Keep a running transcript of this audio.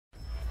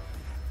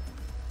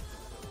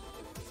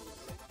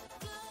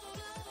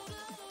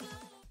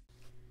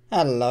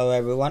Hello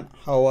everyone,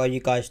 how are you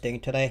guys doing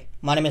today?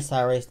 My name is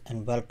Cyrus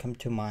and welcome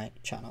to my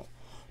channel.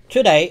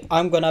 Today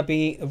I'm gonna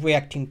be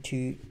reacting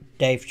to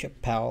Dave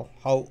Chappelle.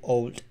 How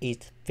old is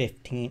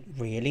 15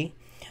 really?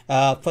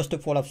 First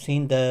of all, I've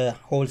seen the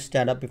whole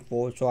stand-up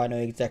before, so I know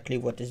exactly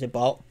what it's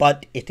about,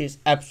 but it is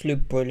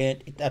absolutely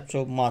brilliant. It's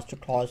absolute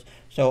masterclass,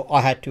 so I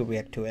had to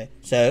react to it.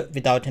 So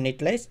without any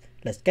delays,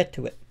 let's get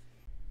to it.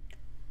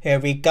 Here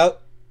we go.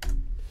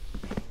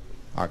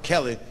 R.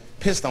 Kelly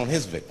pissed on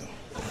his victim.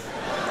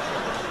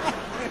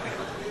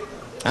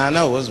 I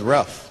know, it was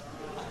rough.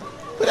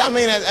 But I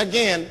mean,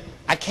 again,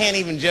 I can't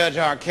even judge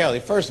R. Kelly.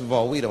 First of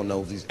all, we don't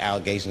know if these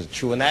allegations are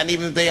true, and not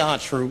even if they are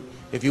true.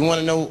 If you want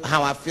to know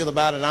how I feel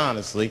about it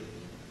honestly,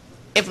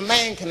 if a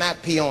man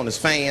cannot pee on his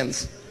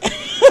fans,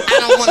 I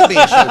don't want to be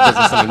in show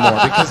business anymore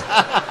because,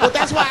 well,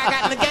 that's why I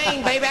got in the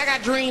game, baby. I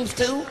got dreams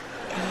too.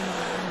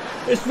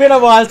 It's been a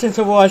while since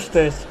I watched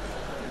this,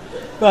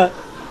 but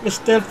it's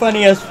still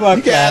funny as fuck.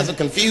 You guys are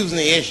confusing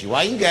the issue.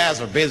 While you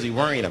guys are busy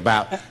worrying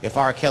about if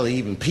R. Kelly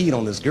even peed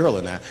on this girl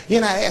or not,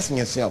 you're not asking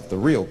yourself the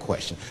real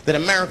question that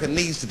America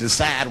needs to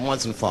decide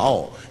once and for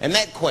all. And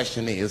that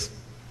question is,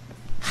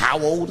 how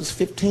old is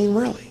 15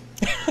 really?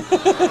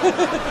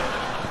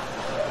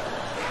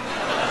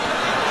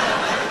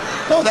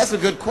 No, that's a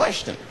good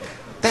question.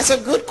 That's a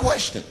good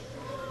question.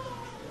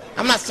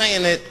 I'm not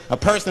saying that a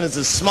person is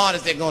as smart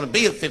as they're going to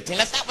be at 15.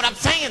 That's not what I'm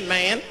saying,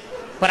 man.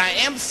 But I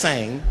am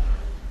saying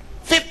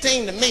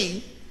 15 to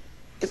me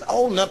is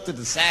old enough to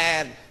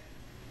decide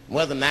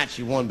whether or not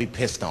you want to be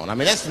pissed on. I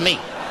mean, that's me.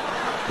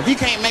 If you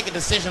can't make a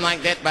decision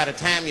like that by the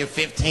time you're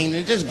 15,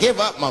 then just give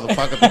up,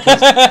 motherfucker,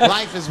 because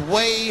life is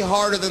way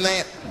harder than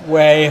that.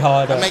 Way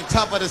harder. I make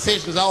tougher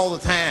decisions all the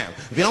time.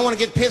 If you don't want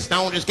to get pissed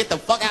on, just get the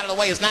fuck out of the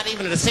way. It's not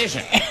even a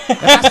decision.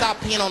 If I stop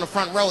peeing on the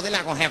front row, they're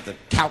not going to have to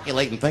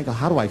calculate and think, oh,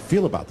 how do I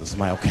feel about this?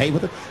 Am I okay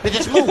with it? They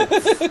just move.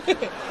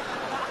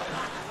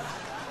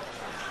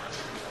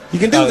 You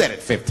can do that at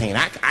 15.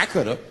 I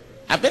could have.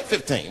 I've been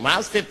 15. When I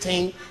was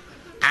 15,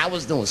 I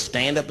was doing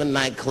stand-up in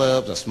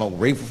nightclubs. I smoked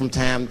reefer from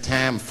time to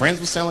time. Friends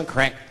were selling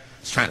crack. I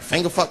was trying to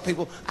finger fuck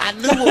people. I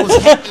knew what was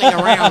happening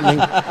around me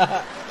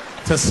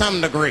to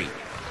some degree.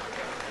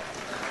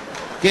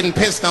 Getting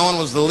pissed on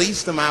was the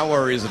least of my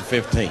worries at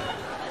 15.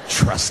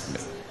 Trust me.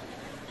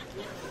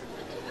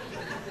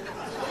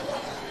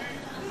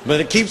 But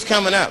it keeps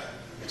coming up.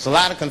 There's a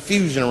lot of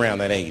confusion around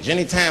that age.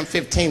 Anytime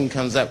 15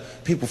 comes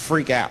up, people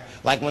freak out.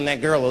 Like when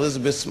that girl,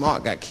 Elizabeth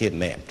Smart, got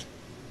kidnapped.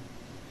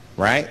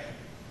 Right?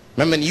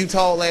 Remember in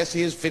Utah last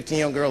year,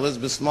 15-year-old girl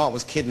Elizabeth Smart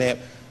was kidnapped,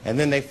 and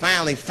then they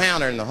finally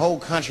found her, and the whole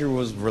country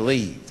was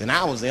relieved. And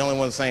I was the only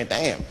one saying,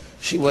 damn,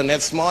 she wasn't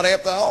that smart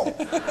after all.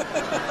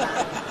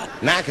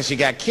 Now, because she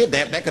got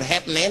kidnapped, that could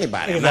happen to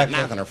anybody. I'm not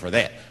knocking her for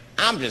that.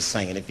 I'm just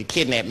saying, if you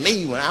kidnapped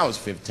me when I was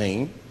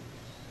 15,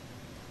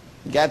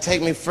 you gotta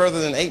take me further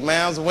than 8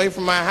 miles away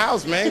from my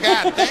house, man.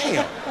 God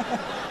damn.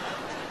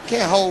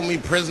 Can't hold me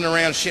prisoner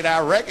around shit I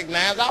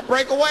recognize. I'll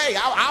break away.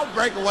 I'll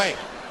break away.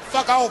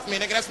 Fuck off me,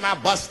 nigga. That's my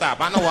bus stop.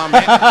 I know where I'm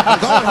at. I'm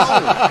going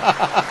home.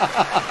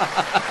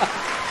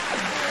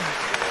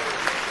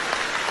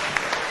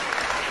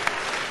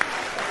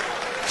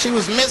 She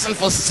was missing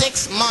for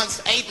 6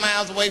 months, 8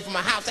 miles away from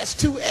my house. That's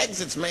 2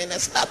 exits, man.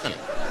 That's nothing.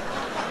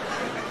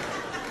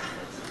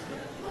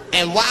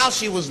 And while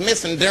she was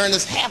missing, during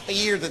this half a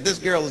year that this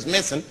girl is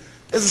missing,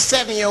 there's a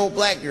 7-year-old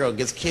black girl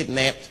gets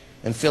kidnapped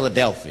in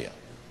Philadelphia.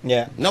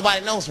 Yeah.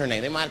 Nobody knows her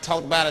name. They might have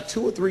talked about her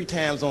 2 or 3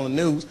 times on the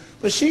news,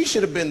 but she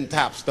should have been the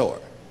top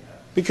story.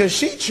 Because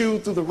she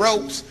chewed through the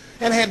ropes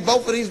and had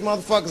both of these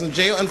motherfuckers in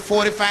jail in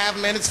 45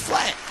 minutes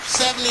flat.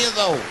 7 years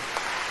old.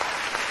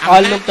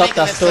 I looked up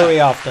that story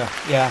after.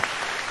 Yeah.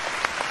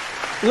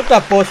 Looked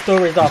up both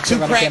stories after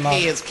when it came out. 2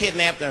 crackheads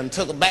kidnapped her and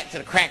took her back to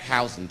the crack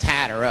house and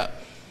tied her up.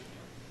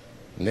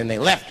 And then they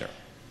left her.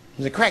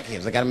 These are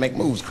crackheads. They got to make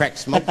moves. Crack,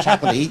 smoke,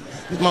 chocolate to eat.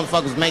 These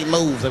motherfuckers made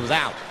moves. It was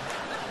out.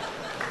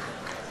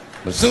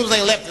 But as soon as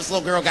they left, this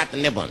little girl got the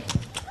nib on.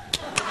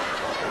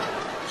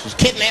 She was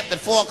kidnapped at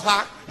 4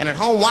 o'clock and at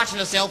home watching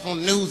herself on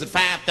the news at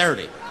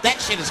 5:30.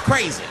 That shit is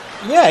crazy.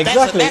 Yeah,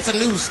 exactly. That's a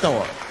news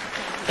story.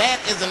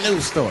 That is a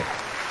news story.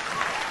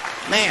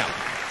 Now,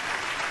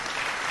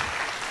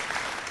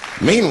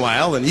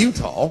 meanwhile, in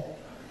Utah,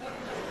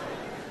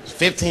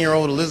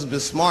 15-year-old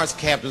Elizabeth Smart's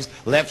captors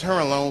left her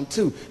alone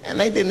too. And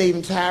they didn't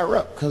even tie her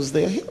up because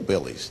they're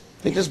hillbillies.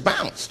 They just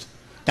bounced.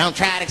 Don't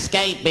try to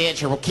escape,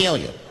 bitch, or we'll kill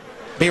you.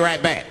 Be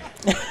right back.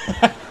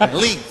 And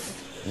leave.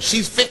 And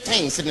she's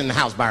 15 sitting in the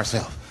house by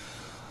herself.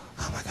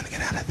 How am I going to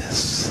get out of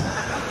this?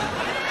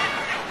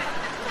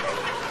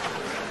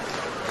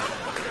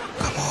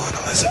 Come on,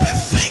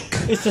 Elizabeth,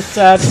 think. It's a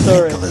sad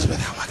story. Think, Elizabeth,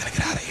 how am I going to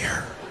get out of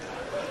here?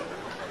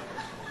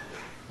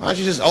 Why don't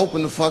you just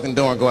open the fucking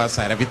door and go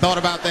outside? Have you thought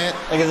about that?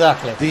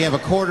 Exactly. Do you have a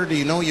quarter? Do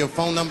you know your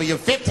phone number? You're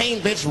 15,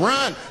 bitch.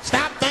 Run.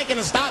 Stop thinking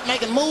and stop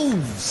making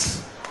moves.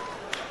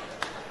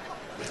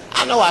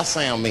 I know I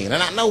sound mean,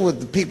 and I know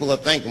what the people are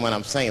thinking when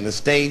I'm saying this.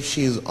 Dave,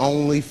 she's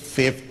only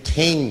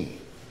 15.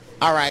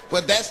 All right,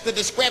 but that's the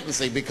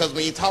discrepancy, because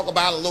when you talk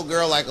about a little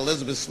girl like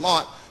Elizabeth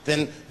Smart,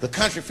 then the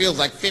country feels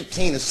like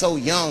 15 is so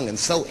young and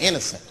so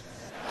innocent.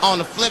 On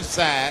the flip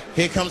side,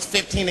 here comes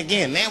 15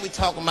 again. Now we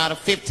talking about a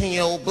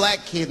 15-year-old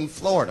black kid in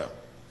Florida.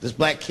 This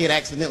black kid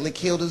accidentally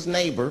killed his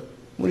neighbor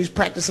when he was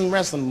practicing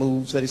wrestling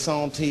moves that he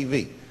saw on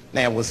TV.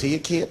 Now, was he a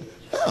kid?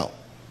 No.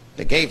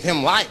 They gave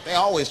him life. They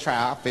always try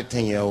our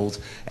 15-year-olds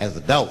as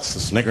adults.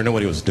 This nigger knew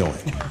what he was doing.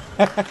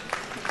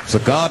 It's a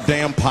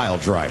goddamn pile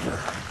driver.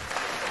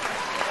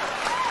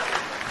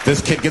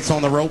 This kid gets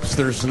on the ropes,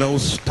 there's no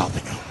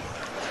stopping him.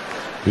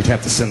 You'd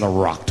have to send the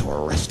Rock to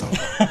arrest him.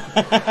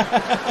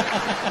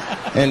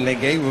 And they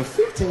gave a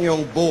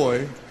 15-year-old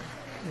boy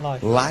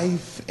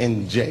life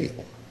in jail.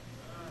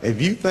 If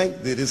you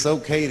think that it's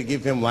okay to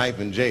give him life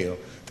in jail,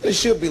 then it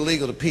should be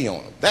legal to pee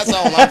on him. That's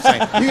all I'm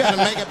saying. You got to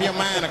make up your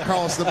mind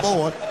across the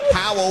board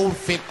how old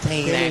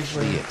 15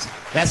 actually is.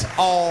 That's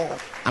all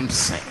I'm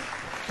saying.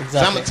 Exactly.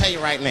 So I'm going to tell you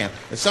right now,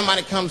 if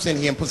somebody comes in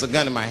here and puts a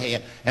gun in my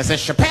head and says,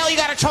 Chappelle, you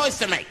got a choice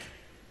to make.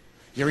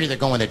 You're either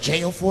going to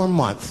jail for a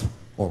month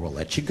or we'll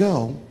let you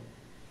go,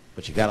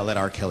 but you got to let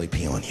R. Kelly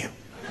pee on you.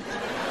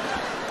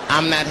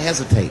 I'm not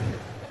hesitating.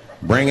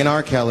 Bring in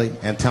R. Kelly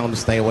and tell him to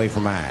stay away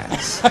from my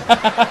ass.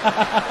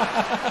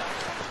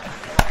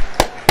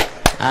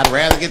 I'd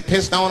rather get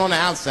pissed on the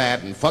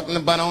outside than fucking the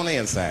butt on the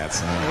inside,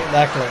 son.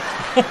 Exactly.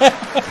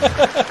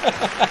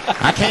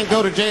 I can't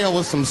go to jail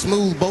with some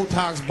smooth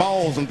Botox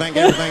balls and think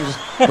everything's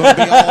going to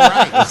be all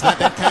right. It's not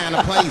that kind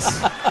of place.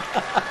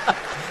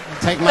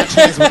 Take my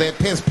chance with that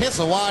piss. Piss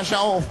will wash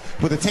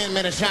off with a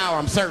 10-minute shower,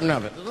 I'm certain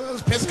of it.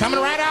 This piss coming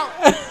right out.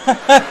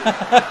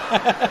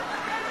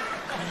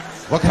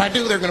 What can I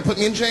do? They're going to put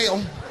me in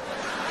jail.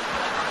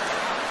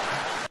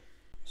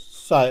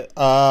 So,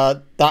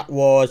 that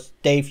was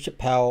Dave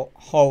Chappelle.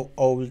 How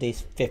old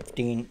is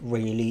 15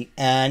 really?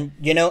 And,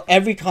 you know,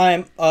 every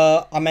time,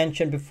 I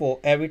mentioned before,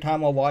 every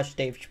time I watch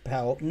Dave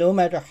Chappelle, no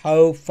matter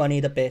how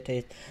funny the bit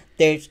is,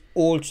 there's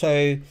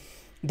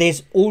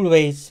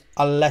always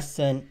a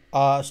lesson,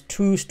 a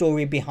true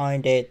story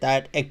behind it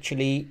that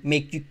actually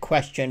make you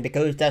question,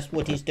 because that's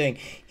what he's doing.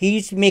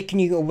 He's making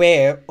you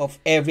aware of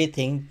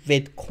everything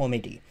with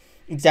comedy.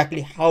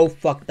 Exactly how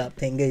fucked up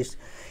thing is.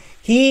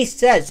 He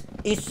says,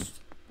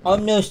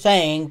 I'm not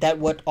saying that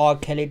what R.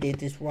 Kelly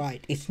did is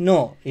right. It's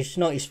not,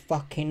 it's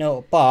fucking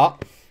not.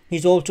 But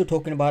he's also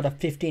talking about a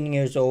 15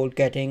 years old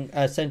getting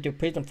sent to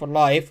prison for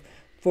life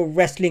for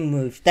wrestling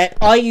moves that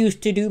I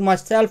used to do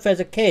myself as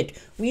a kid.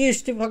 We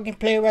used to fucking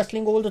play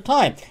wrestling all the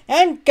time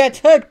and get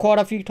hurt quite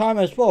a few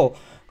times as well.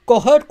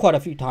 Got hurt quite a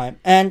few times.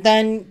 And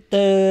then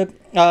the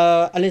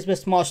Elizabeth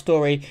Smart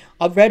story,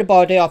 I've read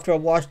about it after I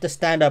watched the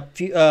stand-up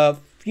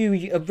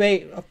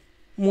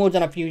more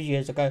than a few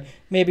years ago,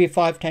 maybe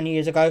 5-10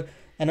 years ago,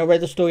 and I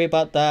read the story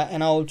about that,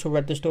 and I also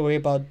read the story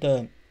about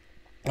the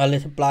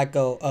little black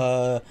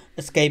girl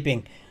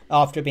escaping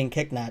after being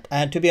kidnapped.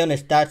 And to be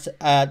honest, that's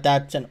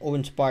an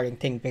awe-inspiring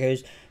thing,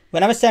 because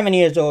when I was 7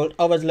 years old,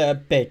 I was a little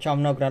bitch.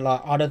 I'm not gonna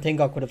lie. I don't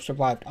think I could have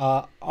survived.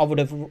 I would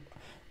have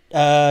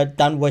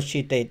done what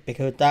she did,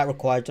 because that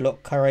requires a lot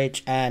of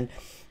courage. And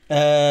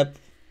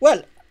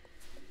well,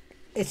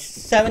 it's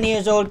 7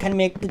 years old can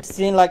make the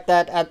decision like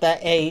that at that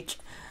age.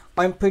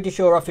 I'm pretty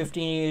sure a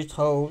 15 years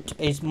old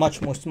is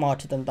much more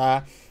smarter than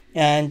that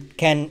and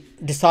can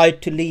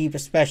decide to leave,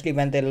 especially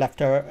when they left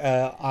her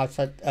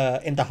outside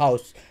in the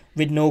house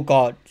with no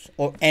guards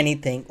or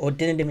anything, or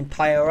didn't even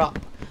tie her up.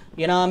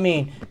 You know what I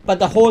mean? But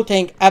the whole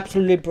thing,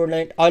 absolutely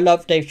brilliant. I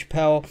love Dave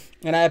Chappelle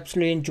and I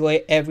absolutely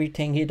enjoy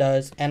everything he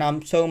does, and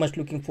I'm so much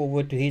looking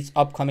forward to his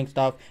upcoming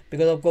stuff,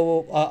 because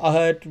I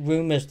heard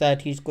rumors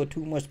that he's got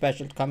 2 more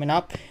specials coming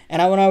up,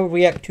 and I want to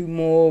react to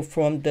more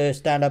from the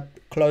stand-up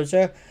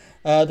closer.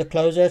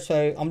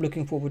 So I'm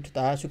looking forward to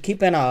that, so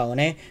keep an eye on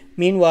it.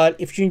 Meanwhile,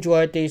 if you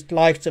enjoyed this,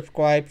 like,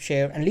 subscribe,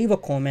 share and leave a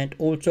comment.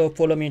 Also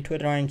follow me on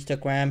Twitter and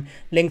Instagram.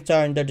 Links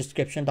are in the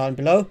description down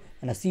below,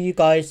 and I'll see you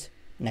guys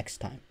next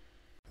time.